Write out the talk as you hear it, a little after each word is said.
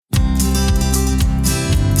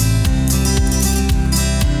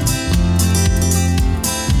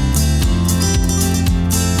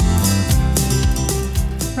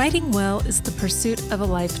Writing well is the pursuit of a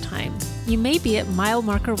lifetime. You may be at mile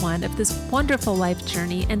marker 1 of this wonderful life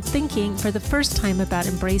journey and thinking for the first time about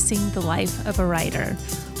embracing the life of a writer.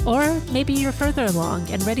 Or maybe you're further along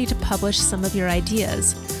and ready to publish some of your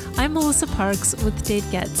ideas. I'm Melissa Parks with Dave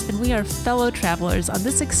Getz, and we are fellow travelers on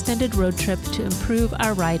this extended road trip to improve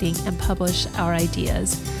our writing and publish our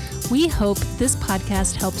ideas. We hope this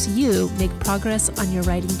podcast helps you make progress on your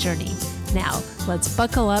writing journey. Now, let's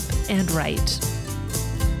buckle up and write.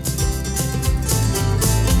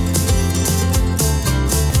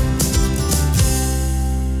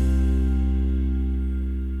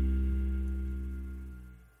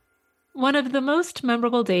 One of the most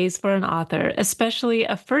memorable days for an author, especially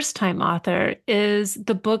a first-time author, is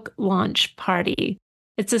the book launch party.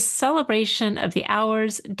 It's a celebration of the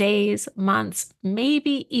hours, days, months,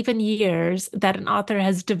 maybe even years that an author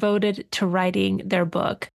has devoted to writing their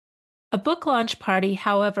book. A book launch party,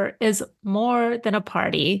 however, is more than a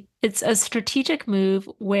party. It's a strategic move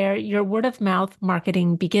where your word-of-mouth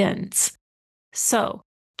marketing begins. So,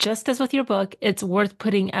 just as with your book, it's worth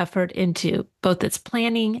putting effort into both its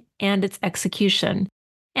planning and its execution.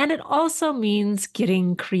 And it also means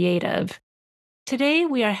getting creative. Today,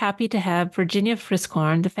 we are happy to have Virginia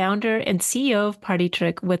Frischkorn, the founder and CEO of Party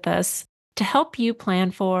Trick, with us to help you plan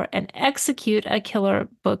for and execute a killer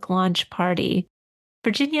book launch party.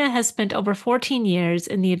 Virginia has spent over 14 years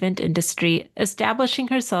in the event industry, establishing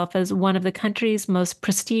herself as one of the country's most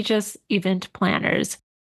prestigious event planners.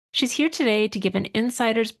 She's here today to give an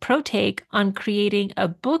insider's pro take on creating a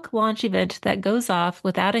book launch event that goes off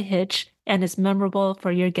without a hitch and is memorable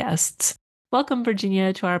for your guests. Welcome,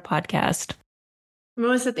 Virginia, to our podcast.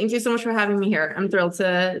 Melissa, thank you so much for having me here. I'm thrilled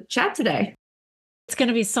to chat today. It's going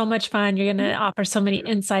to be so much fun. You're going to offer so many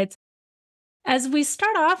insights. As we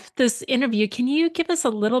start off this interview, can you give us a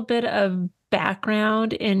little bit of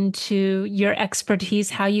background into your expertise,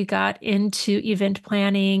 how you got into event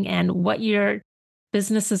planning and what your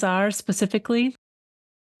businesses are specifically?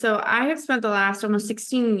 So I have spent the last almost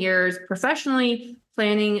 16 years professionally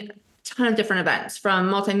planning a ton of different events, from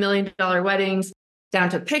multi-million-dollar weddings down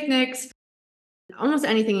to picnics, almost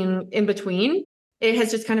anything in between. It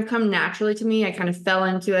has just kind of come naturally to me. I kind of fell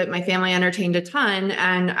into it. My family entertained a ton,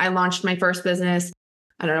 and I launched my first business,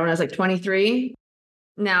 I don't know, when I was like 23.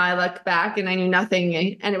 Now I look back and I knew nothing,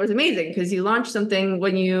 and it was amazing because you launch something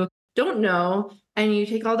when you don't know and you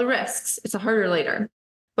take all the risks. It's harder later.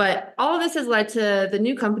 But all of this has led to the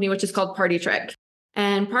new company, which is called Party Trick.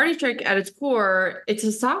 And Party Trick at its core, it's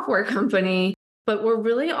a software company, but we're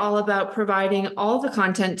really all about providing all the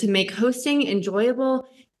content to make hosting enjoyable,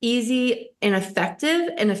 easy, and effective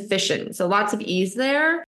and efficient. So lots of ease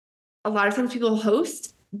there. A lot of times people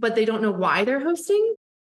host, but they don't know why they're hosting,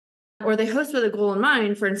 or they host with a goal in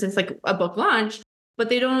mind, for instance, like a book launch, but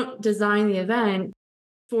they don't design the event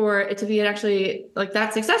for it to be actually like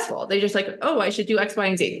that successful. They just like, oh, I should do X, Y,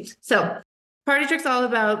 and Z. So Party Trick's all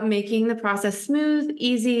about making the process smooth,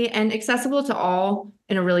 easy, and accessible to all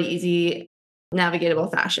in a really easy, navigatable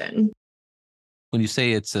fashion. When you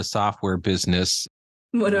say it's a software business,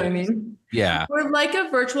 what do I mean? Yeah. We're like a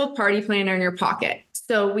virtual party planner in your pocket.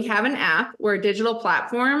 So we have an app. We're a digital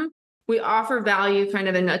platform. We offer value kind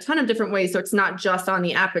of in a ton of different ways. So it's not just on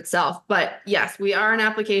the app itself, but yes, we are an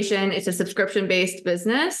application. It's a subscription-based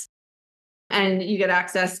business. And you get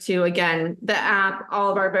access to, again, the app,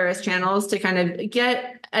 all of our various channels to kind of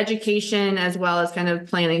get education as well as kind of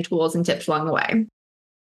planning tools and tips along the way.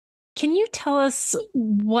 Can you tell us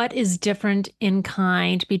what is different in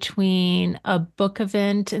kind between a book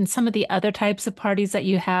event and some of the other types of parties that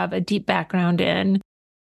you have a deep background in?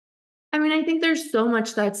 I mean, I think there's so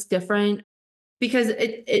much that's different because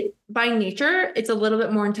it by nature, it's a little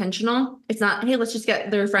bit more intentional. It's not, hey, let's just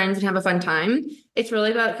get their friends and have a fun time. It's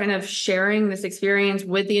really about kind of sharing this experience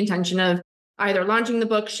with the intention of either launching the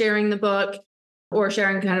book, sharing the book, or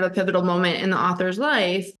sharing kind of a pivotal moment in the author's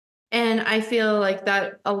life. And I feel like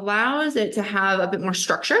that allows it to have a bit more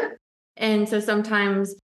structure. And so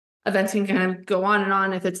sometimes events can kind of go on and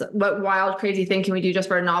on if it's what wild, crazy thing can we do just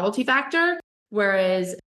for a novelty factor?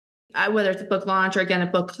 Whereas whether it's a book launch or, again, a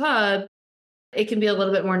book club, it can be a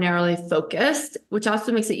little bit more narrowly focused, which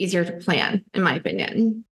also makes it easier to plan, in my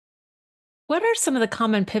opinion. What are some of the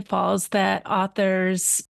common pitfalls that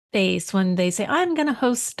authors face when they say, I'm going to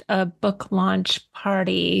host a book launch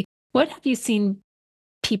party? What have you seen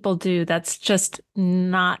people do that's just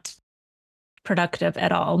not productive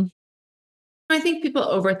at all? I think people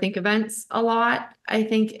overthink events a lot. I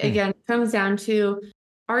think, again, it comes down to,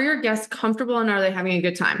 are your guests comfortable and are they having a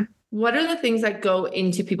good time? What are the things that go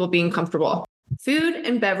into people being comfortable? Food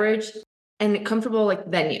and beverage and comfortable like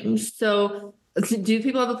venues. So Do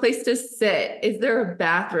people have a place to sit? Is there a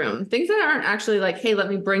bathroom? Things that aren't actually like, hey, let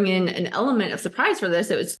me bring in an element of surprise for this.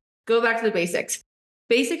 It was go back to the basics.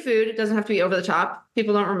 Basic food, it doesn't have to be over the top.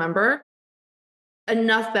 People don't remember.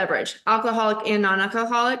 Enough beverage, alcoholic and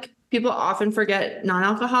non-alcoholic. People often forget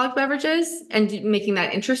non-alcoholic beverages and making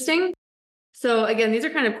that interesting. So again, these are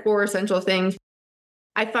kind of core essential things.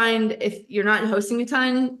 I find if you're not hosting a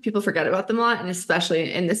ton, people forget about them a lot, and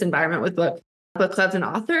especially in this environment with book clubs and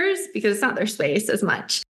authors, because it's not their space as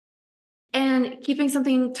much. And keeping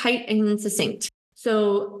something tight and succinct.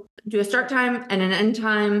 So do a start time and an end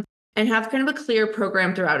time and have kind of a clear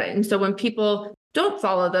program throughout it. And so when people don't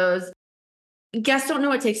follow those, guests don't know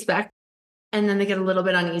what to expect, and then they get a little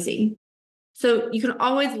bit uneasy. So you can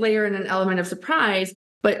always layer in an element of surprise,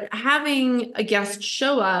 but having a guest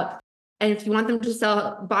show up, and if you want them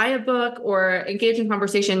to buy a book or engage in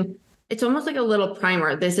conversation, it's almost like a little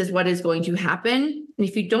primer. This is what is going to happen. And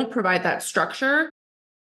if you don't provide that structure,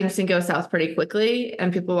 things can go south pretty quickly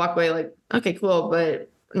and people walk away like, okay, cool,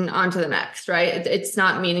 but on to the next, right? It's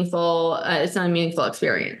not meaningful. It's not a meaningful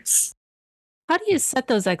experience. How do you set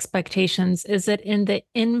those expectations? Is it in the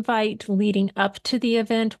invite leading up to the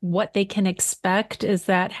event, what they can expect? Is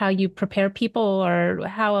that how you prepare people, or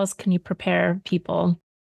how else can you prepare people?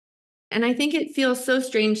 And I think it feels so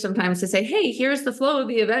strange sometimes to say, hey, here's the flow of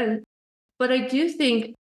the event. But I do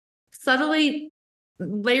think subtly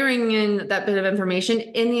layering in that bit of information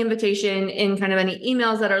in the invitation, in kind of any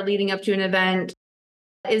emails that are leading up to an event,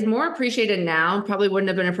 is more appreciated now, probably wouldn't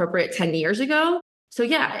have been appropriate 10 years ago. So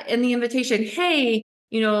yeah, in the invitation, hey,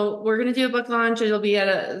 we're going to do a book launch. It'll be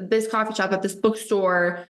at this coffee shop, at this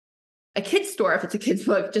bookstore, a kid's store, if it's a kid's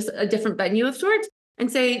book, just a different venue of sorts.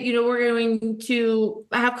 And say, we're going to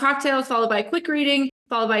have cocktails followed by a quick reading,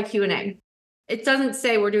 followed by a Q&A. It doesn't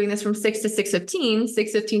say we're doing this from 6 to 6:15,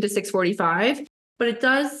 6:15 to 6:45, but it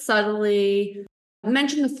does subtly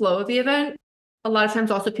mention the flow of the event. A lot of times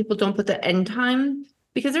also people don't put the end time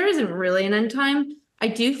because there isn't really an end time. I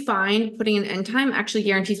do find putting an end time actually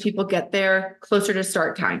guarantees people get there closer to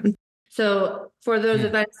start time. So for those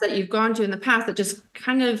events that you've gone to in the past that just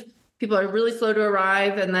kind of people are really slow to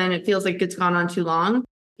arrive and then it feels like it's gone on too long,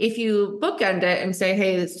 if you bookend it and say,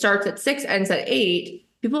 hey, it starts at 6, ends at 8,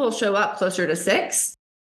 people will show up closer to 6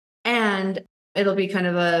 and it'll be kind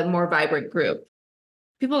of a more vibrant group.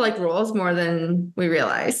 People like rules more than we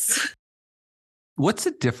realize. What's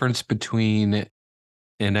the difference between,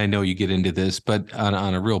 and I know you get into this, but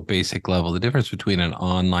on a real basic level, the difference between an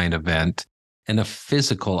online event and a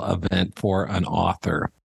physical event for an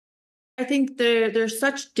author? I think there's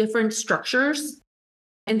such different structures.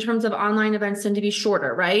 In terms of online events tend to be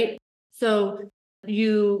shorter, right? So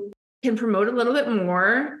you can promote a little bit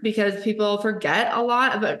more because people forget a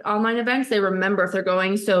lot about online events. They remember if they're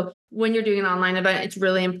going. So when you're doing an online event, it's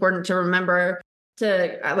really important to remember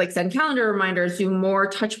to send calendar reminders, do more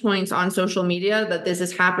touch points on social media that this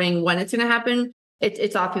is happening when it's going to happen.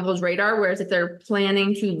 It's off people's radar. Whereas if they're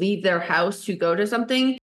planning to leave their house to go to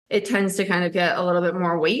something, it tends to kind of get a little bit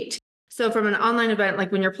more weight. So from an online event,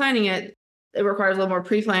 like when you're planning it, it requires a little more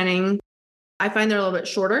pre-planning. I find they're a little bit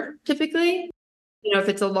shorter typically. If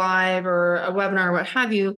it's a live or a webinar or what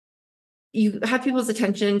have you, you have people's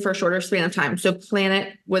attention for a shorter span of time. So plan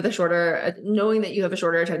it with a shorter, knowing that you have a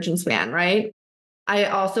shorter attention span, right? I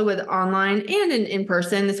also with online and in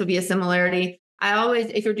person, this would be a similarity. I always,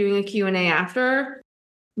 if you're doing a Q&A after,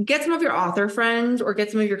 get some of your author friends or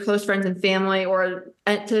get some of your close friends and family or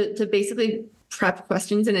to basically prep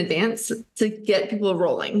questions in advance to get people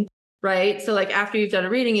rolling, right? So like after you've done a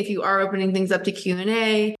reading, if you are opening things up to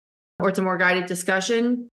Q&A or it's a more guided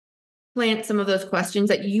discussion, plant some of those questions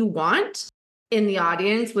that you want in the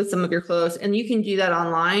audience with some of your close, and you can do that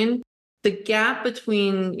online. The gap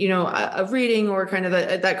between, a reading or kind of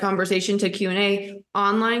that conversation to Q&A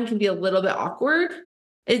online can be a little bit awkward.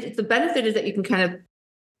 The benefit is that you can kind of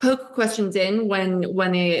poke questions in when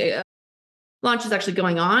the launch is actually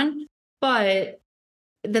going on, but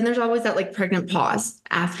then there's always that pregnant pause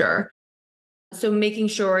after. So making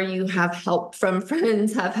sure you have help from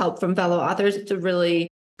friends, have help from fellow authors, it's a really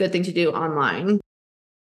good thing to do online.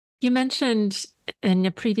 You mentioned in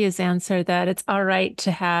your previous answer that it's all right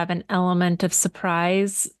to have an element of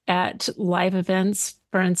surprise at live events,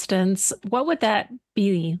 for instance. What would that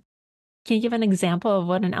be? Can you give an example of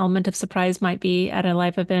what an element of surprise might be at a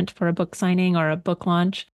live event for a book signing or a book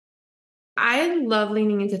launch? I love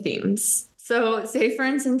leaning into themes. So say, for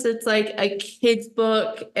instance, it's like a kid's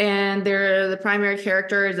book and the primary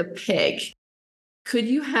character is a pig. Could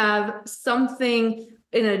you have something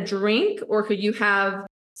in a drink, or could you have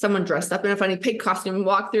someone dressed up in a funny pig costume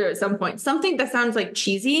walk through at some point? Something that sounds like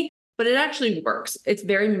cheesy, but it actually works. It's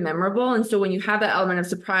very memorable. And so when you have that element of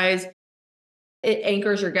surprise, it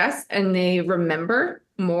anchors your guests and they remember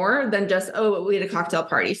more than just, oh, we had a cocktail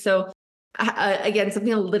party. So again,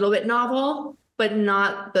 something a little bit novel, but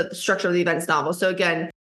not the structure of the event's novel. So again,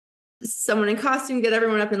 someone in costume, get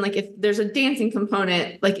everyone up, and like if there's a dancing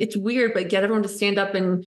component, like it's weird, but get everyone to stand up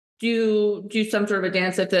and do some sort of a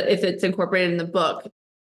dance if it's incorporated in the book.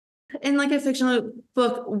 In like a fictional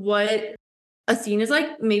book, what a scene is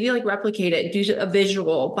like, maybe like replicate it, do a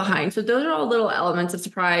visual behind. So those are all little elements of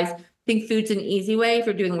surprise. I think food's an easy way if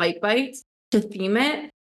you're doing light bites to theme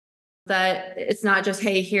it, that it's not just,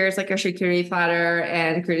 hey, here's like a charcuterie platter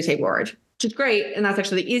and crudité board, which is great. And that's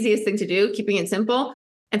actually the easiest thing to do, keeping it simple.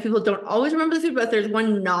 And people don't always remember the food, but there's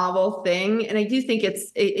one novel thing. And I do think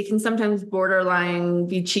it can sometimes borderline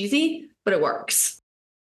be cheesy, but it works.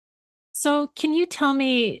 So can you tell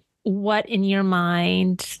me what in your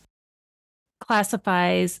mind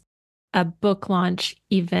classifies a book launch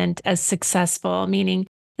event as successful? Meaning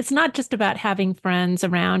it's not just about having friends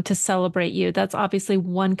around to celebrate you. That's obviously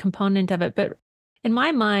one component of it. But in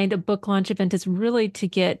my mind, a book launch event is really to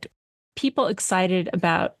get people excited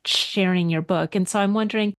about sharing your book. And so I'm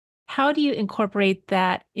wondering, how do you incorporate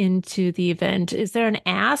that into the event? Is there an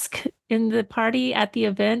ask in the party at the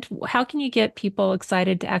event? How can you get people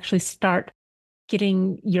excited to actually start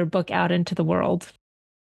getting your book out into the world?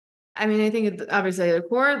 I mean, I think obviously the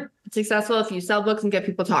core successful if you sell books and get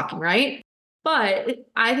people talking, right? But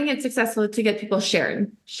I think it's successful to get people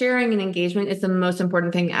sharing. Sharing and engagement is the most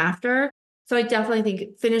important thing after. So I definitely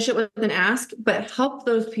think finish it with an ask, but help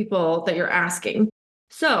those people that you're asking.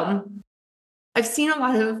 So I've seen a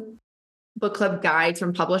lot of book club guides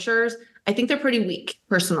from publishers. I think they're pretty weak,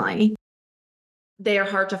 personally. They are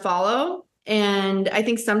hard to follow. And I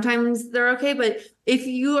think sometimes they're okay. But if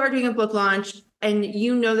you are doing a book launch and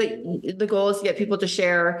you know that the goal is to get people to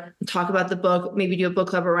share, talk about the book, maybe do a book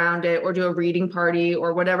club around it or do a reading party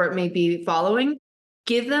or whatever it may be following,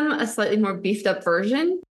 give them a slightly more beefed up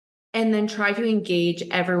version and then try to engage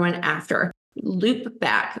everyone after. Loop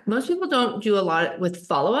back. Most people don't do a lot with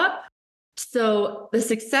follow-up. So the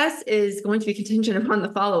success is going to be contingent upon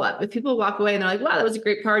the follow-up. If people walk away and they're like, wow, that was a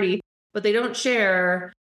great party, but they don't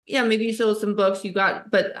share, yeah, maybe you sold some books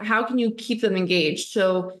but how can you keep them engaged?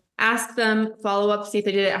 So ask them, follow up, see if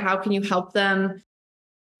they did it. How can you help them?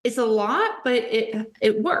 It's a lot, but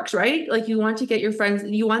it works, right? Like you want to get your friends,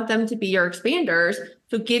 you want them to be your expanders.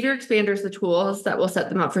 So give your expanders the tools that will set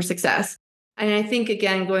them up for success. And I think,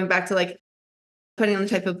 again, going back to like, depending on the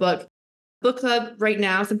type of book club right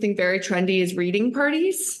now, something very trendy is reading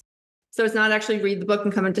parties. So it's not actually read the book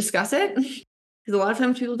and come and discuss it. Because a lot of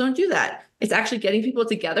times people don't do that. It's actually getting people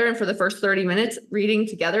together and for the first 30 minutes, reading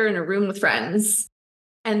together in a room with friends.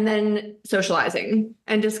 And then socializing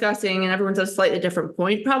and discussing, and everyone's at a slightly different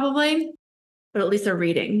point probably, but at least they're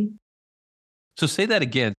reading. So say that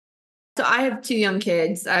again. So I have two young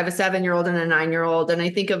kids. I have a 7-year-old and a 9-year-old. And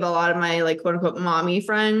I think of a lot of my like quote unquote mommy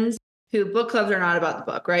friends who book clubs are not about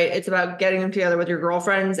the book, right? It's about getting them together with your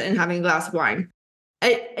girlfriends and having a glass of wine.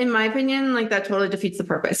 In my opinion, like that totally defeats the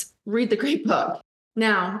purpose. Read the great book.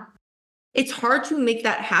 Now, it's hard to make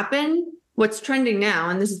that happen. What's trending now,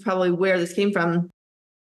 and this is probably where this came from,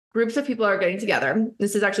 groups of people are getting together.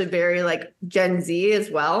 This is actually very like Gen Z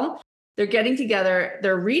as well. They're getting together,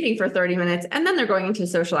 they're reading for 30 minutes, and then they're going into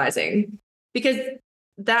socializing because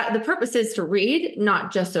that the purpose is to read,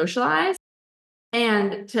 not just socialize,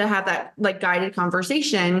 and to have that like guided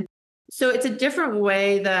conversation. So it's a different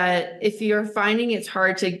way that if you're finding it's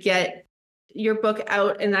hard to get your book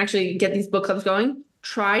out and actually get these book clubs going,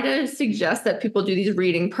 try to suggest that people do these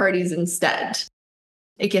reading parties instead.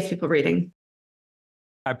 It gets people reading.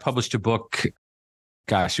 I published a book,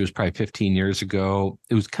 gosh, it was probably 15 years ago.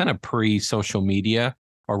 It was kind of pre-social media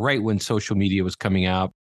or right when social media was coming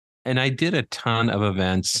out. And I did a ton of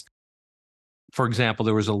events. For example,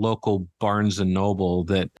 there was a local Barnes and Noble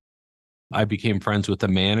that I became friends with the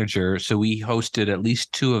manager. So we hosted at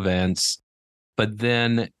least 2 events. But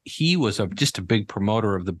then he was just a big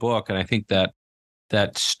promoter of the book. And I think that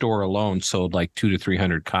store alone sold like 200 to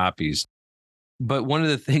 300 copies. But one of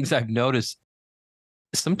the things I've noticed,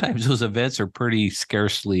 sometimes those events are pretty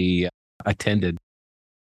scarcely attended.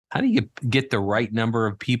 How do you get the right number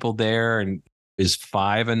of people there? And is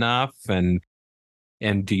 5 enough? And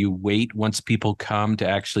do you wait once people come to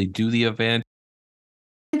actually do the event?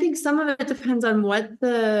 I think some of it depends on what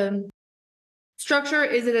the structure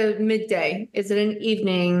is. It a midday? Is it an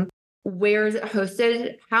evening? Where is it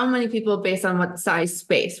hosted? How many people based on what size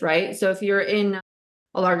space, right? So if you're in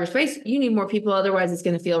a larger space, you need more people. Otherwise, it's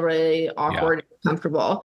going to feel really awkward and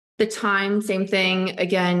uncomfortable. The time, same thing.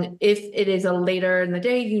 Again, if it is a later in the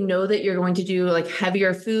day, you know that you're going to do like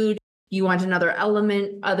heavier food. You want another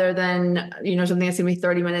element other than, something that's going to be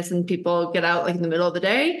 30 minutes and people get out like in the middle of the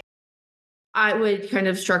day. I would kind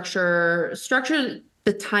of structure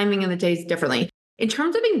the timing and the days differently. In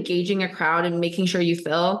terms of engaging a crowd and making sure you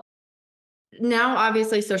fill, now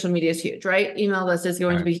obviously social media is huge, right? Email list is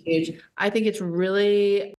going to be huge. I think it's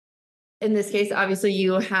really, in this case, obviously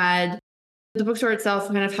you had the bookstore itself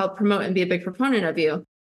kind of help promote and be a big proponent of you.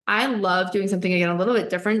 I love doing something, again, a little bit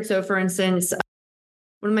different. So for instance,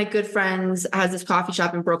 one of my good friends has this coffee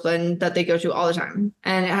shop in Brooklyn that they go to all the time.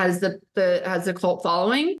 And it has has a cult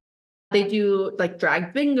following. They do like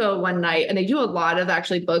drag bingo one night, and they do a lot of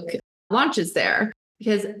actually book launches there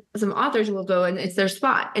because some authors will go and it's their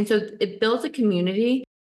spot. And so it builds a community.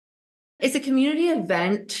 It's a community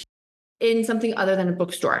event in something other than a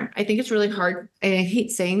bookstore. I think it's really hard. And I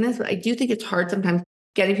hate saying this, but I do think it's hard sometimes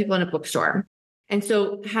getting people in a bookstore. And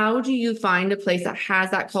so how do you find a place that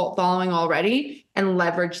has that cult following already and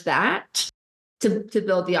leverage that to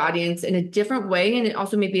build the audience in a different way? And it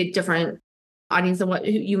also may be a different audience than what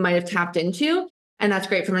you might have tapped into. And that's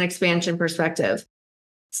great from an expansion perspective.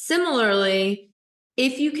 Similarly,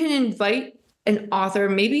 if you can invite an author,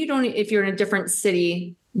 maybe you don't, if you're in a different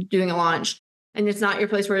city doing a launch and it's not your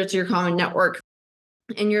place where it's your common network,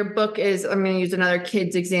 and your book is, I'm going to use another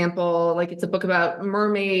kid's example, like it's a book about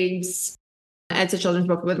mermaids. It's a children's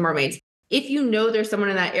book with mermaids. If you know there's someone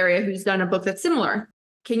in that area who's done a book that's similar,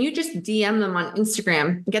 can you just DM them on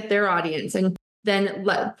Instagram, get their audience, and then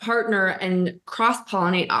let partner and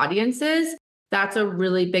cross-pollinate audiences? That's a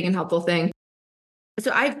really big and helpful thing.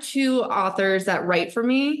 So I have two authors that write for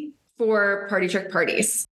me for Party Trick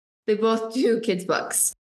parties. They both do kids'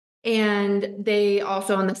 books. And they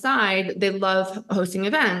also on the side, they love hosting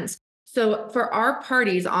events. So for our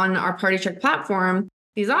parties on our Party Trick platform,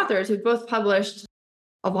 these authors who've both published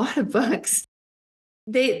a lot of books,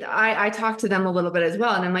 I talked to them a little bit as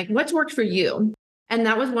well. And I'm like, what's worked for you? And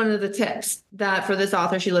that was one of the tips that for this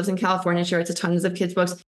author, she lives in California. She writes tons of kids'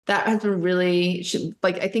 books. That has been really,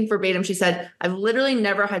 I think verbatim, she said, I've literally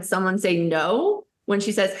never had someone say no when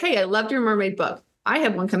she says, hey, I loved your mermaid book. I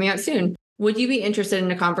have one coming out soon. Would you be interested in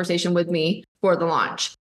a conversation with me for the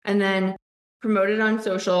launch? And then promote it on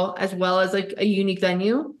social as well as like a unique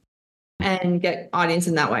venue and get audience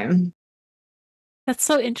in that way. That's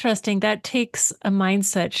so interesting. That takes a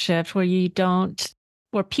mindset shift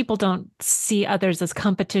where people don't see others as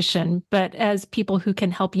competition, but as people who can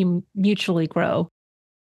help you mutually grow.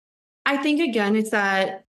 I think, again, it's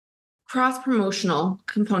that cross-promotional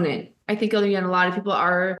component. I think, again, a lot of people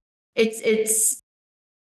are, it's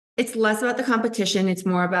less about the competition. It's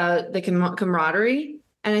more about the camaraderie.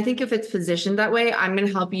 And I think if it's positioned that way, I'm going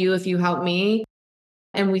to help you if you help me,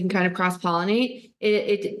 and we can kind of cross-pollinate.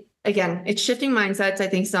 Again, it's shifting mindsets. I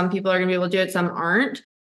think some people are going to be able to do it, some aren't.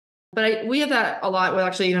 But we have that a lot with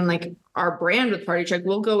actually even like our brand with Party Trick.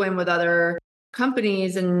 We'll go in with other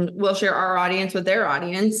companies and we'll share our audience with their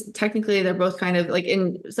audience. Technically, they're both kind of like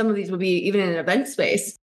in some of these would be even in an event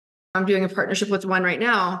space. I'm doing a partnership with one right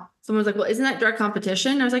now. Someone's like, well, isn't that direct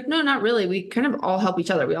competition? I was like, no, not really. We kind of all help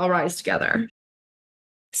each other. We all rise together.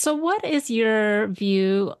 So what is your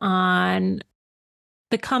view on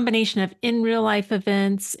the combination of in real life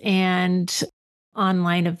events and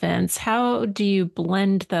online events? How do you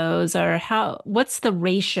blend those, or what's the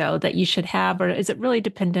ratio that you should have? Or is it really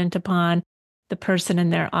dependent upon the person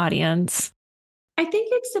and their audience? I think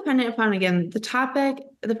it's dependent upon, again, the topic,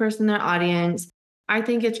 the person, their audience. I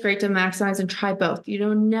think it's great to maximize and try both. You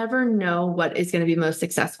don't never know what is going to be most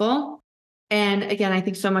successful. And again, I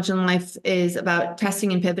think so much in life is about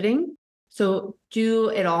testing and pivoting. So do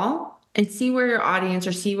it all and see where your audience,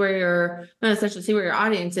 or see where your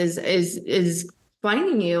audience is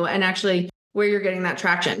finding you, and actually where you're getting that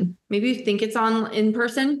traction. Maybe you think it's on in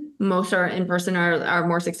person. Most are in person are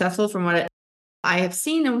more successful from what I have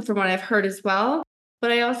seen and from what I've heard as well.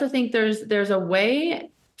 But I also think there's a way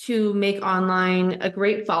to make online a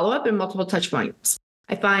great follow-up and multiple touch points.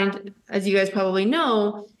 I find, as you guys probably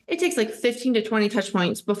know, it takes like 15 to 20 touch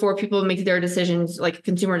points before people make their decisions, like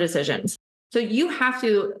consumer decisions. So you have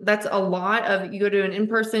to, that's a lot of, you go to an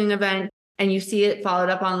in-person event and you see it followed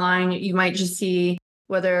up online. You might just see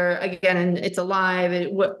whether, again, it's a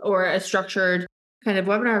live or a structured kind of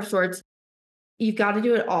webinar of sorts. You've got to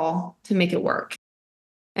do it all to make it work.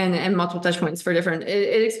 And multiple touch points for different,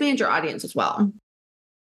 it expands your audience as well.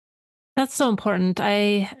 That's so important.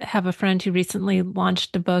 I have a friend who recently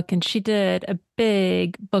launched a book, and she did a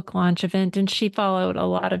big book launch event, and she followed a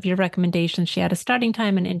lot of your recommendations. She had a starting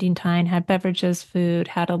time and ending time, had beverages, food,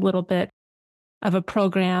 had a little bit of a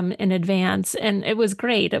program in advance. And it was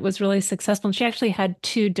great. It was really successful. And she actually had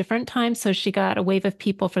two different times. So she got a wave of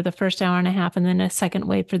people for the first hour and a half and then a second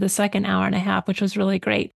wave for the second hour and a half, which was really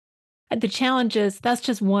great. The challenge is that's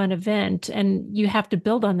just one event and you have to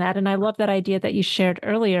build on that. And I love that idea that you shared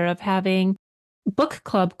earlier of having book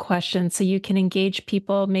club questions so you can engage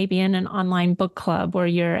people maybe in an online book club where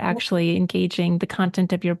you're actually engaging the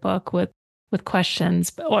content of your book with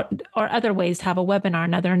questions or other ways to have a webinar,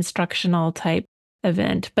 another instructional type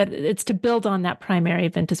event. But it's to build on that primary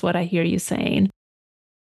event is what I hear you saying.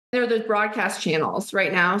 There are those broadcast channels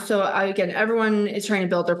right now. So again, everyone is trying to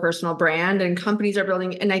build their personal brand and companies are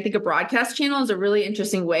building. And I think a broadcast channel is a really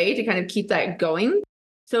interesting way to kind of keep that going.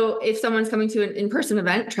 So if someone's coming to an in-person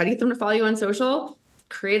event, try to get them to follow you on social,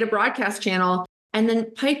 create a broadcast channel, and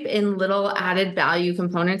then pipe in little added value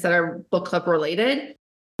components that are book club related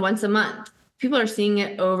once a month. People are seeing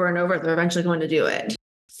it over and over. They're eventually going to do it.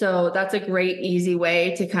 So that's a great, easy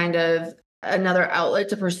way to kind of another outlet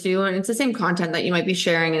to pursue. And it's the same content that you might be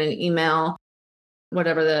sharing in an email,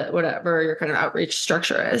 whatever your kind of outreach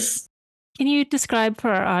structure is. Can you describe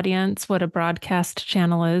for our audience what a broadcast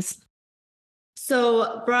channel is?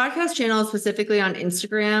 So broadcast channels specifically on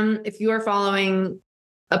Instagram, if you are following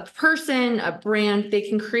a person, a brand, they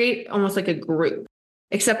can create almost like a group.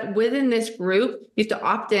 Except within this group, you have to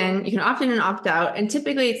opt in. You can opt in and opt out. And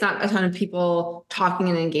typically it's not a ton of people talking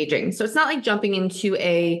and engaging. So it's not like jumping into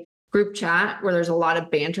a group chat where there's a lot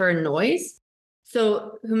of banter and noise.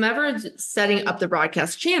 So whomever is setting up the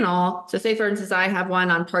broadcast channel, so say for instance, I have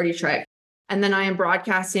one on Party Trick, and then I am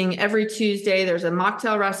broadcasting every Tuesday. There's a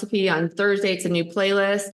mocktail recipe. On Thursday, it's a new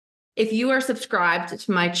playlist. If you are subscribed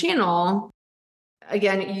to my channel,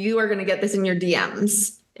 again, you are going to get this in your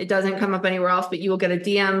DMs. It doesn't come up anywhere else, but you will get a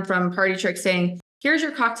DM from Party Trick saying, here's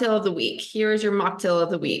your cocktail of the week. Here's your mocktail of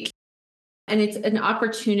the week. And it's an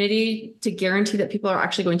opportunity to guarantee that people are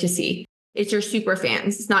actually going to see. It's your super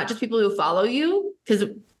fans. It's not just people who follow you. Because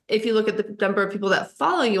if you look at the number of people that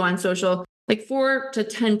follow you on social, like 4 to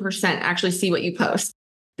 10% actually see what you post.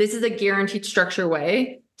 This is a guaranteed structure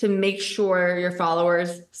way to make sure your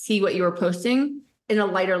followers see what you are posting in a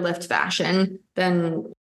lighter lift fashion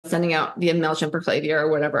than sending out via MailChimp or Klaviyo or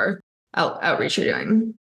whatever outreach you're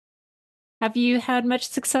doing. Have you had much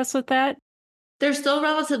success with that? They're still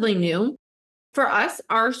relatively new. For us,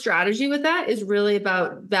 our strategy with that is really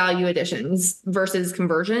about value additions versus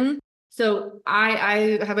conversion. So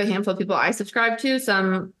I have a handful of people I subscribe to.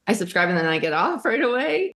 Some I subscribe and then I get off right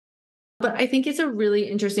away. But I think it's a really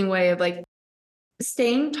interesting way of like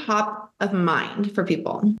staying top of mind for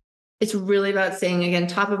people. It's really about staying, again,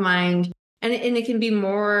 top of mind. And it can be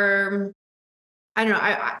more, I don't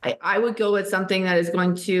know, I would go with something that is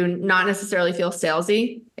going to not necessarily feel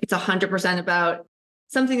salesy. It's 100% about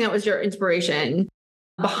something that was your inspiration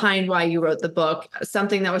behind why you wrote the book,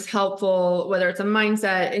 something that was helpful, whether it's a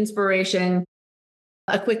mindset, inspiration,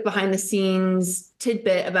 a quick behind the scenes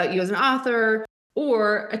tidbit about you as an author,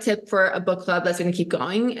 or a tip for a book club that's going to keep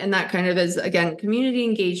going. And that kind of is, again, community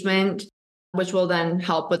engagement, which will then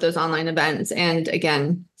help with those online events. And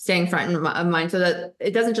again, staying front of mind so that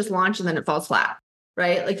it doesn't just launch and then it falls flat,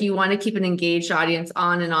 right? Like you want to keep an engaged audience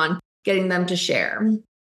on and on, getting them to share.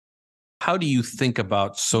 How do you think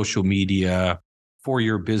about social media for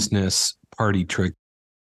your business, Party Trick?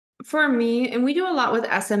 For me, and we do a lot with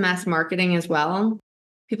SMS marketing as well.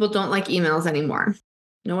 People don't like emails anymore.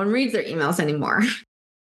 No one reads their emails anymore.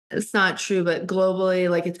 It's not true, but globally,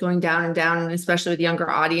 like it's going down and down, and especially with younger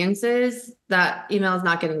audiences, that email is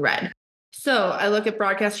not getting read. So I look at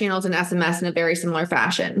broadcast channels and SMS in a very similar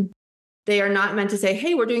fashion. They are not meant to say,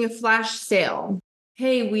 hey, we're doing a flash sale.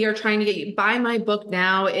 Hey, we are trying to get you, buy my book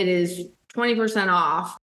now. It is 20%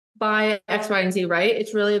 off. Buy X, Y, and Z, right?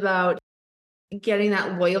 It's really about getting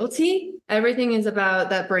that loyalty. Everything is about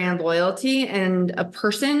that brand loyalty, and a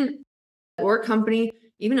person or company,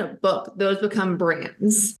 even a book, those become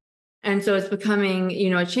brands. And so it's becoming,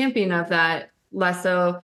 a champion of that, less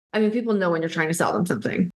so. I mean, people know when you're trying to sell them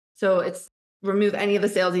something. So it's remove any of the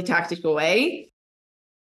salesy tactics away.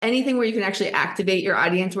 Anything where you can actually activate your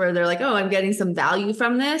audience where they're like, oh, I'm getting some value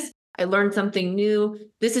from this. I learned something new.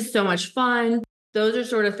 This is so much fun. Those are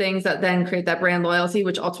sort of things that then create that brand loyalty,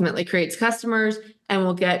 which ultimately creates customers and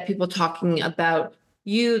will get people talking about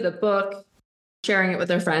you, the book, sharing it with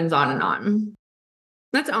their friends, on and on.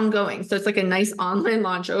 That's ongoing. So it's like a nice online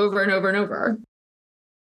launch over and over and over.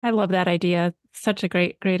 I love that idea. Such a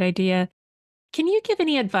great idea. Can you give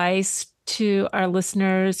any advice to our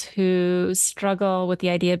listeners who struggle with the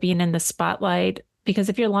idea of being in the spotlight? Because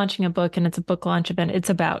if you're launching a book and it's a book launch event, it's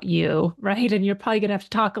about you, right? And you're probably going to have to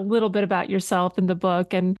talk a little bit about yourself in the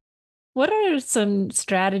book. And What are some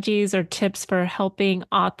strategies or tips for helping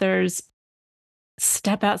authors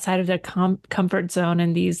step outside of their comfort zone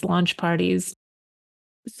in these launch parties?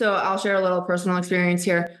 So I'll share a little personal experience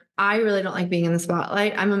here. I really don't like being in the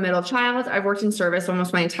spotlight. I'm a middle child. I've worked in service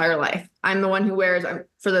almost my entire life. I'm the one who wears,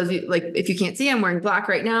 for those of you, like, if you can't see, I'm wearing black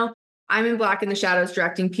right now. I'm in black in the shadows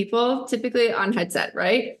directing people, typically on headset,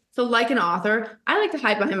 right? So like an author, I like to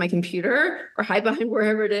hide behind my computer or hide behind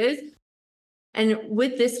wherever it is. And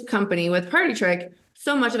with this company, with Party Trick,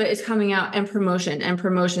 so much of it is coming out and promotion and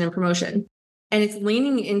promotion and promotion. And it's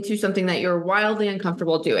leaning into something that you're wildly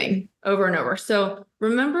uncomfortable doing over and over. So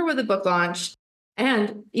remember with a book launch,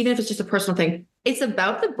 and even if it's just a personal thing, it's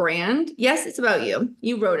about the brand. Yes, it's about you.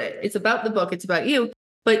 You wrote it. It's about the book. It's about you.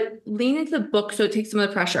 But lean into the book so it takes some of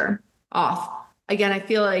the pressure off. Again, I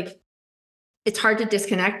feel like it's hard to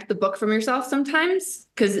disconnect the book from yourself sometimes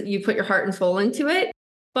because you put your heart and soul into it.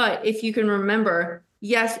 But if you can remember,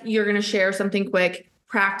 yes, you're going to share something quick,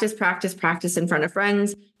 practice, practice, practice in front of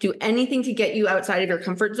friends, do anything to get you outside of your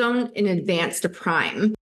comfort zone in advance to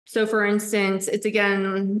prime. So for instance, it's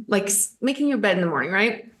again, like making your bed in the morning,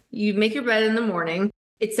 right? You make your bed in the morning.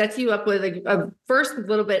 It sets you up with a first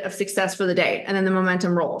little bit of success for the day, and then the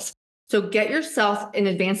momentum rolls. So get yourself in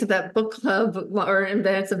advance of that book club or in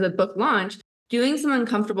advance of the book launch, doing some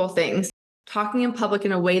uncomfortable things, talking in public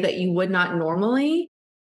in a way that you would not normally,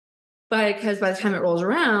 because by the time it rolls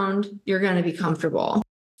around, you're going to be comfortable.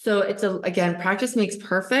 So it's again, practice makes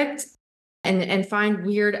perfect, and find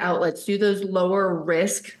weird outlets. Do those lower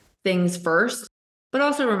risk things first. But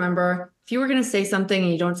also remember, if you were going to say something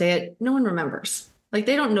and you don't say it, no one remembers. Like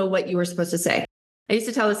they don't know what you were supposed to say. I used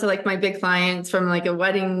to tell this to like my big clients from like a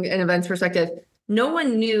wedding and events perspective. No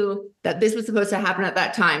one knew that this was supposed to happen at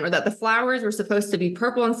that time, or that the flowers were supposed to be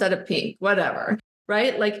purple instead of pink, whatever,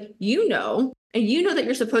 right? Like, and you know that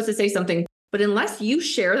you're supposed to say something, but unless you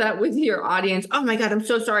share that with your audience, oh my God, I'm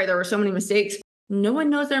so sorry. There were so many mistakes. No one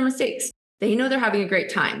knows there are mistakes. They know they're having a great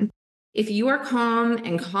time. If you are calm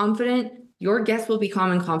and confident, your guests will be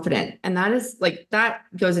calm and confident. And that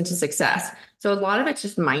goes into success. So a lot of it's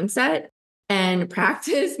just mindset and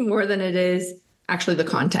practice more than it is actually the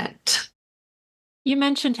content. You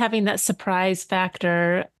mentioned having that surprise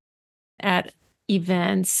factor at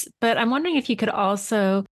events, but I'm wondering if you could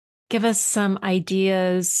also give us some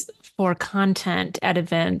ideas for content at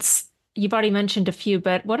events. You've already mentioned a few,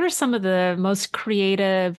 but what are some of the most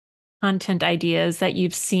creative content ideas that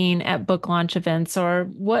you've seen at book launch events, or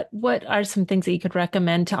what are some things that you could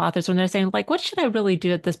recommend to authors when they're saying, like, what should I really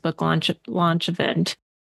do at this book launch event?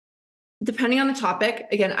 Depending on the topic,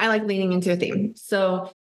 again, I like leaning into a theme.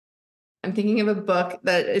 So I'm thinking of a book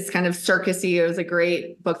that is kind of circusy. It was a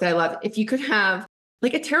great book that I love. If you could have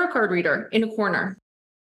like a tarot card reader in a corner.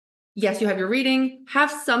 Yes, you have your reading, have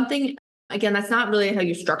something. Again, that's not really how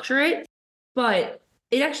you structure it, but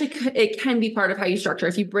it can be part of how you structure.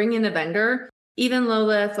 If you bring in a vendor, even low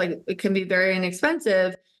lift, like it can be very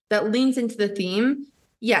inexpensive, that leans into the theme.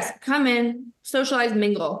 Yes, come in, socialize,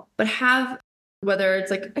 mingle, but have, whether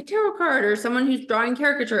it's like a tarot card or someone who's drawing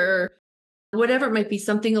caricature, or whatever it might be,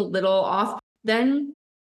 something a little off, then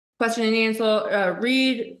question and answer,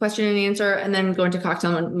 read, question and answer, and then go into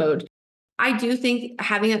cocktail mode. I do think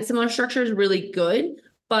having that similar structure is really good,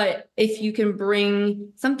 but if you can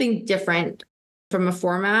bring something different from a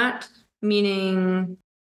format, meaning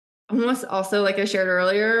almost also like I shared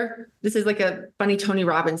earlier, this is like a funny Tony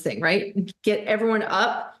Robbins thing, right? Get everyone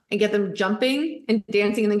up and get them jumping and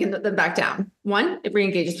dancing and then get them back down. One, it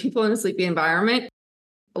re-engages people in a sleepy environment.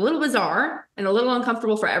 A little bizarre and a little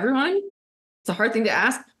uncomfortable for everyone. It's a hard thing to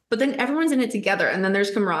ask, but then everyone's in it together. And then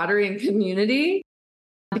there's camaraderie and community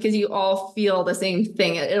because you all feel the same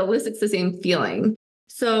thing. It elicits the same feeling.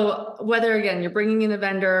 So whether, again, you're bringing in a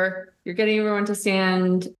vendor, you're getting everyone to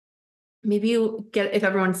stand, maybe you get, if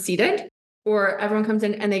everyone's seated, or everyone comes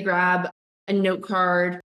in and they grab a note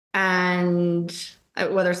card, and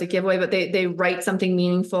whether it's a giveaway, but they write something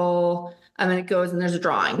meaningful, and it goes and there's a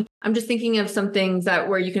drawing. I'm just thinking of some things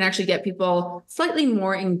where you can actually get people slightly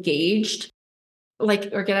more engaged, or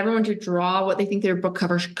get everyone to draw what they think their book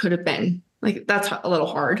cover could have been. Like that's a little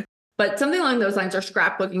hard, but something along those lines, are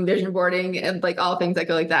scrapbooking, vision boarding, and like all things that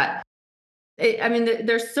go like that.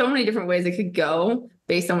 There's so many different ways it could go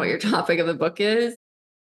based on what your topic of the book is.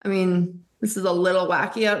 I mean, this is a little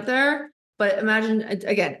wacky out there, but imagine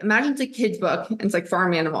it's a kid's book and it's like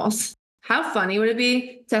farm animals. How funny would it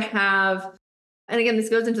be to have, and again, this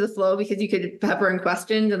goes into the flow because you could pepper in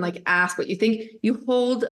questions and like ask what you think. You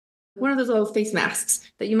hold one of those little face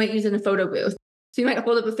masks that you might use in a photo booth. So you might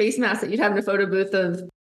hold up a face mask that you'd have in a photo booth of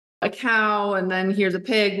a cow, and then here's a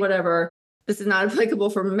pig, whatever. This is not applicable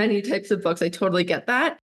for many types of books. I totally get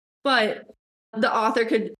that. But the author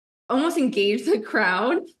could almost engage the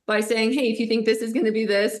crowd by saying, hey, if you think this is going to be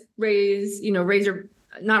this, raise your,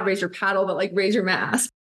 not raise your paddle, but like raise your mask.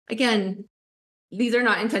 Again, these are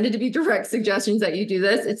not intended to be direct suggestions that you do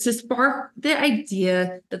this. It's to spark the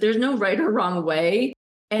idea that there's no right or wrong way.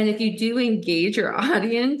 And if you do engage your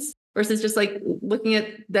audience versus just like looking at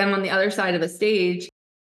them on the other side of a stage,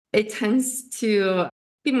 it tends to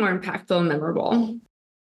be more impactful and memorable.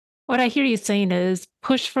 What I hear you saying is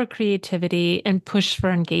push for creativity and push for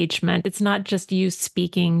engagement. It's not just you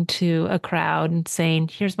speaking to a crowd and saying,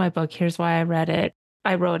 here's my book, here's why I read it,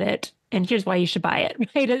 I wrote it, and here's why you should buy it,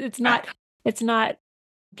 right? It's not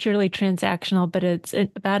purely transactional, but it's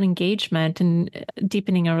about engagement and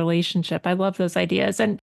deepening a relationship. I love those ideas.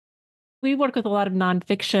 And we work with a lot of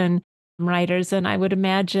nonfiction writers, and I would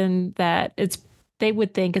imagine that they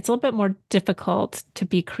would think it's a little bit more difficult to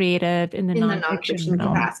be creative in the nonfiction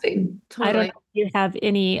realm. Capacity. Totally. I don't know if you have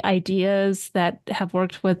any ideas that have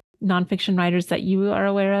worked with nonfiction writers that you are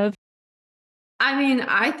aware of. I mean,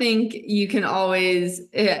 I think you can always,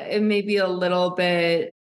 it may be a little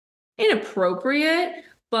bit inappropriate,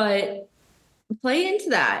 but play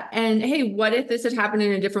into that. And hey, what if this had happened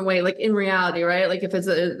in a different way? Like in reality, right? Like if it's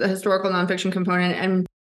a historical nonfiction component, and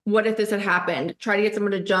what if this had happened? Try to get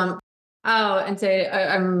someone to jump out and say,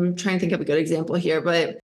 I'm trying to think of a good example here,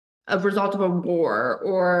 but a result of a war,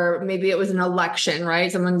 or maybe it was an election,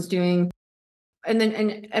 right? Someone's doing, and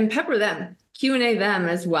then and pepper them, Q&A them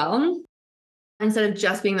as well, instead of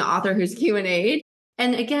just being the author who's Q&A'd.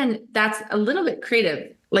 And again, that's a little bit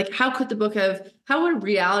creative. Like, how would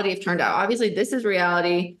reality have turned out? Obviously, this is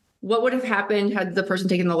reality. What would have happened had the person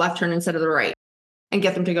taken the left turn instead of the right, and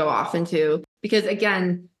get them to go off into, because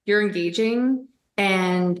again, you're engaging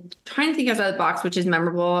and trying to think outside the box, which is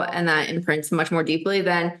memorable and that imprints much more deeply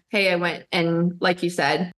than, hey, I went and, like you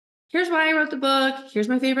said, here's why I wrote the book. Here's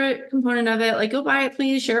my favorite component of it. Like, go buy it,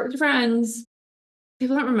 please. Share it with your friends.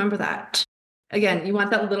 People don't remember that. Again, you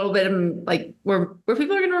want that little bit of like where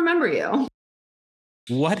people are going to remember you.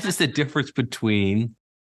 What is the difference between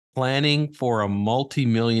planning for a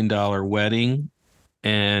multi-million-dollar wedding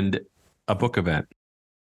and a book event?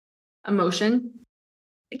 Emotion.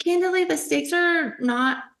 Candidly, the stakes are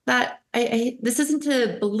not that, this isn't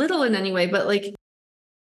to belittle in any way, but like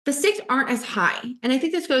the stakes aren't as high. And I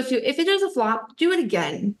think this goes to, if it is a flop, do it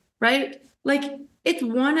again, right? Like, it's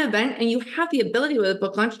one event and you have the ability with a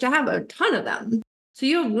book launch to have a ton of them. So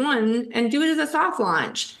you have one and do it as a soft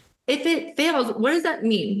launch. If it fails, what does that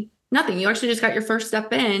mean? Nothing. You actually just got your first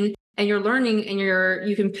step in and you're learning, and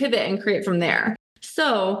you can pivot and create from there.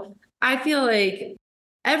 So I feel like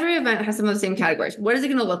every event has some of the same categories. What is it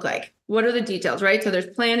going to look like? What are the details, right? So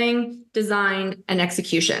there's planning, design, and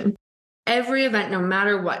execution. Every event, no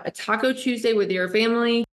matter what, a Taco Tuesday with your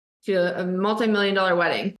family to a multi-million-dollar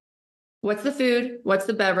wedding. What's the food? What's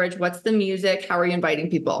the beverage? What's the music? How are you inviting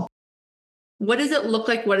people? What does it look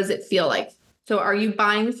like? What does it feel like? So are you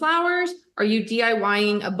buying flowers? Are you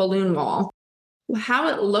DIYing a balloon wall? How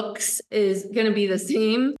it looks is going to be the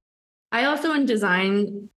same. I also, in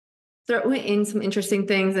design, throw in some interesting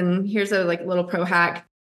things. And here's a little pro hack.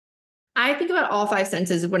 I think about all five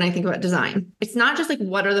senses when I think about design. It's not just like,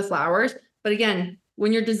 what are the flowers? But again,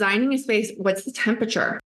 when you're designing a space, what's the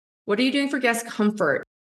temperature? What are you doing for guest comfort?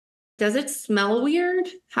 Does it smell weird?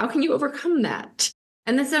 How can you overcome that?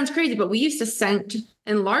 And this sounds crazy, but we used to scent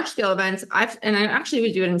in large scale events. I actually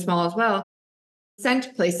would do it in small as well.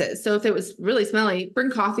 Scent places. So if it was really smelly, bring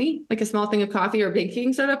coffee, like a small thing of coffee or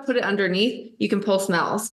baking soda, put it underneath. You can pull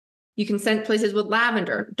smells. You can scent places with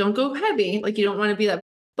lavender. Don't go heavy. Like, you don't want to be that,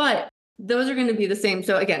 but those are going to be the same.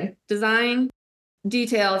 So again, design,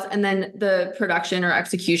 details, and then the production or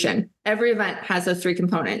execution. Every event has those three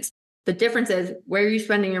components. The difference is, where are you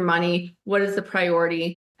spending your money? What is the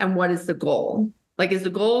priority? And what is the goal? Like, is the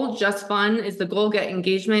goal just fun? Is the goal get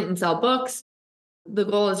engagement and sell books? The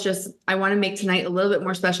goal is just, I want to make tonight a little bit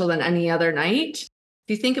more special than any other night. If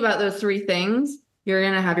you think about those three things, you're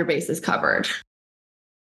going to have your bases covered.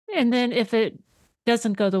 And then if it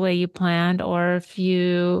doesn't go the way you planned, or if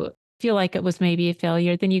you feel like it was maybe a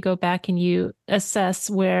failure, then you go back and you assess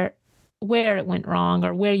where it went wrong,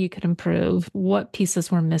 or where you could improve, what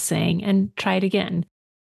pieces were missing, and try it again.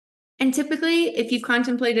 And typically, if you've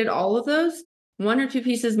contemplated all of those, one or two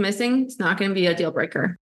pieces missing, it's not going to be a deal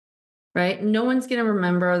breaker, right? No one's going to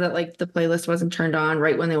remember that like the playlist wasn't turned on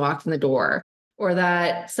right when they walked in the door, or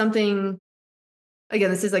that something, again,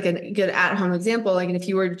 this is like a good at-home example. Like, if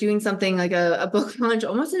you were doing something like a book launch,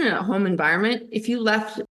 almost in a home environment, if you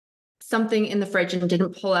left something in the fridge and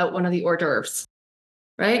didn't pull out one of the hors d'oeuvres,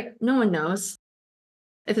 right? No one knows.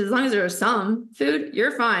 If as long as there was some food,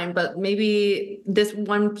 you're fine. But maybe this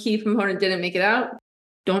one key component didn't make it out.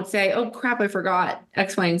 Don't say, oh crap, I forgot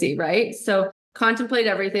X, Y, and Z, right? So contemplate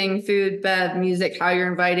everything, food, bev, music, how you're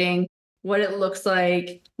inviting, what it looks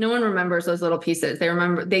like. No one remembers those little pieces. They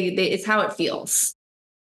remember it's how it feels.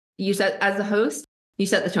 You set as the host, you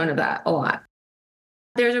set the tone of that a lot.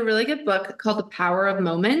 There's a really good book called The Power of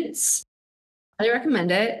Moments. I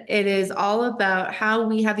recommend it. It is all about how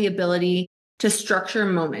we have the ability to structure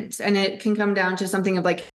moments. And it can come down to something of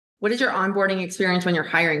like, what is your onboarding experience when you're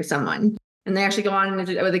hiring someone? And they actually go on with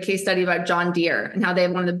a case study about John Deere and how they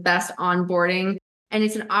have one of the best onboarding. And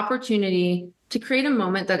it's an opportunity to create a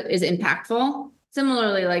moment that is impactful.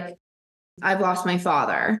 Similarly, like I've lost my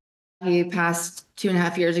father. He passed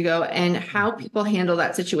 2.5 years ago, and how people handle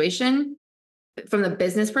that situation from the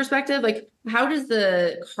business perspective, like how does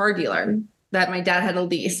the car dealer that my dad had a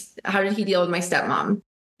lease, how did he deal with my stepmom?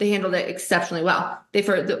 They handled it exceptionally well. They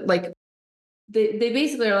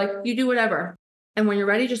basically are like, you do whatever. And when you're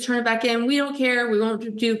ready, just turn it back in. We don't care. We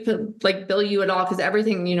won't bill you at all because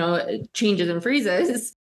everything, changes and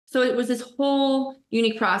freezes. So it was this whole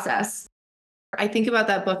unique process. I think about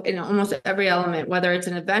that book in almost every element, whether it's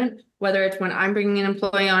an event, whether it's when I'm bringing an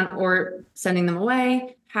employee on or sending them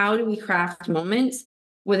away. How do we craft moments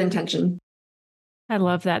with intention? I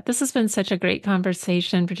love that. This has been such a great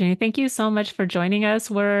conversation, Virginia. Thank you so much for joining us.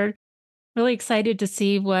 We're really excited to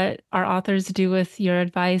see what our authors do with your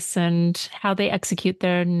advice and how they execute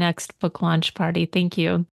their next book launch party. Thank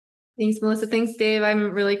you. Thanks, Melissa. Thanks, Dave.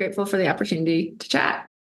 I'm really grateful for the opportunity to chat.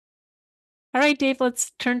 All right, Dave,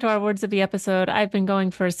 let's turn to our words of the episode. I've been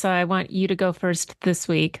going first, so I want you to go first this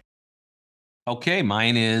week. Okay,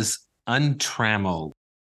 mine is untrammeled.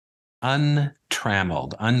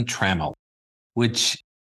 Untrammeled, which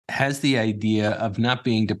has the idea of not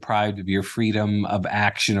being deprived of your freedom of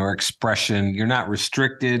action or expression. You're not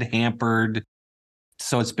restricted, hampered.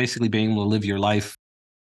 So it's basically being able to live your life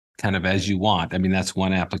kind of as you want. I mean, that's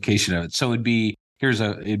one application of it. So it'd be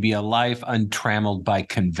a life untrammeled by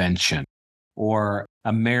convention, or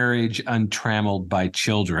a marriage untrammeled by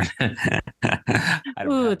children.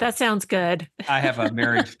 Ooh, that sounds good. I have a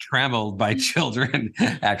marriage trammeled by children.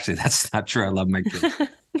 Actually, that's not true. I love my kids.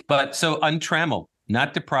 But so untrammeled,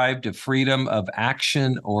 not deprived of freedom of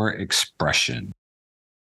action or expression.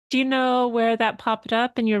 Do you know where that popped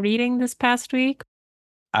up in your reading this past week?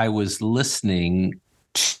 I was listening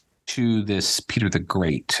to this Peter the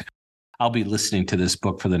Great. I'll be listening to this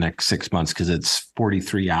book for the next 6 months because it's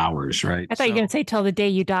 43 hours, right? I thought you were going to say till the day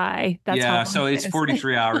you die. That's so it's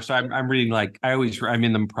 43 hours. So I'm reading I'm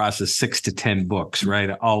in the process 6 to 10 books,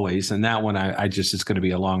 right? Always. And that one, it's going to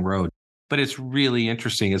be a long road, but it's really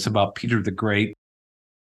interesting. It's about Peter the Great.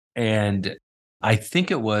 And I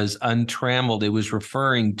think it was untrammeled. It was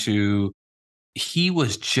referring to, he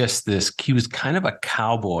was kind of a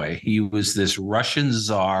cowboy. He was this Russian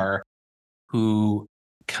czar who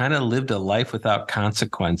kind of lived a life without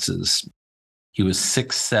consequences. He was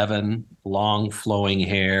 6'7", long flowing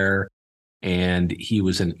hair, and he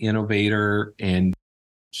was an innovator, and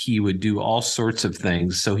he would do all sorts of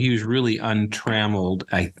things. So he was really untrammeled.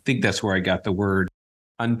 I think that's where I got the word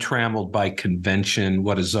untrammeled by convention,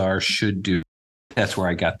 what a czar should do. That's where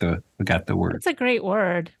I got the word. It's a great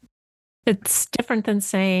word. It's different than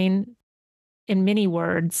saying, in many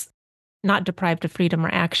words, not deprived of freedom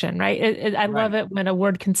or action, right? I love it when a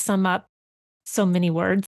word can sum up so many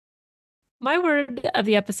words. My word of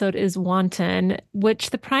the episode is wanton,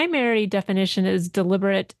 which the primary definition is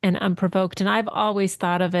deliberate and unprovoked. And I've always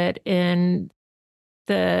thought of it in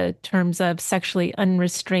the terms of sexually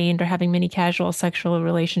unrestrained or having many casual sexual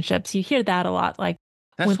relationships. You hear that a lot. Like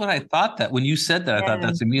that's what I thought. That when you said that, I thought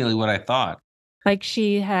that's immediately what I thought. Like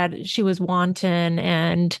she was wanton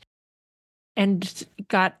and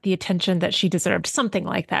got the attention that she deserved, something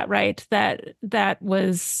like that, right? That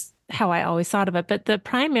was how I always thought of it. But the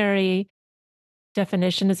primary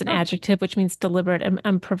definition is an adjective, which means deliberate and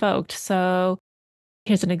unprovoked. So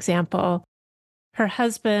here's an example. Her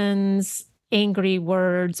husband's angry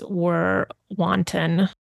words were wanton,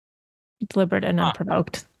 deliberate and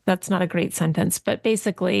unprovoked. That's not a great sentence, but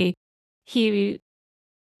basically he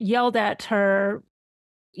yelled at her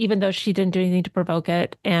even though she didn't do anything to provoke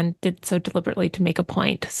it, and did so deliberately to make a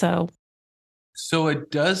point. So it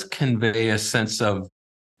does convey a sense of,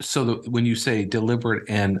 when you say deliberate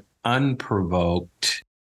and unprovoked,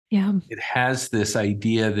 it has this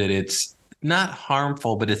idea that it's not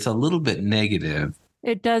harmful, but it's a little bit negative.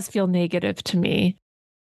 It does feel negative to me.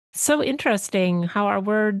 So interesting how our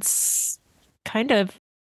words kind of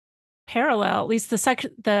parallel, at least the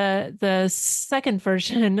second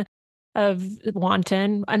version of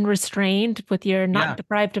wanton, unrestrained with your not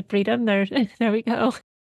deprived of freedom. There we go.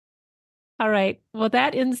 All right. Well,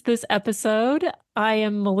 that ends this episode. I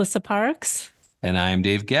am Melissa Parks. And I'm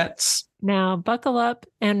Dave Getz. Now buckle up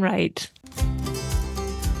and write.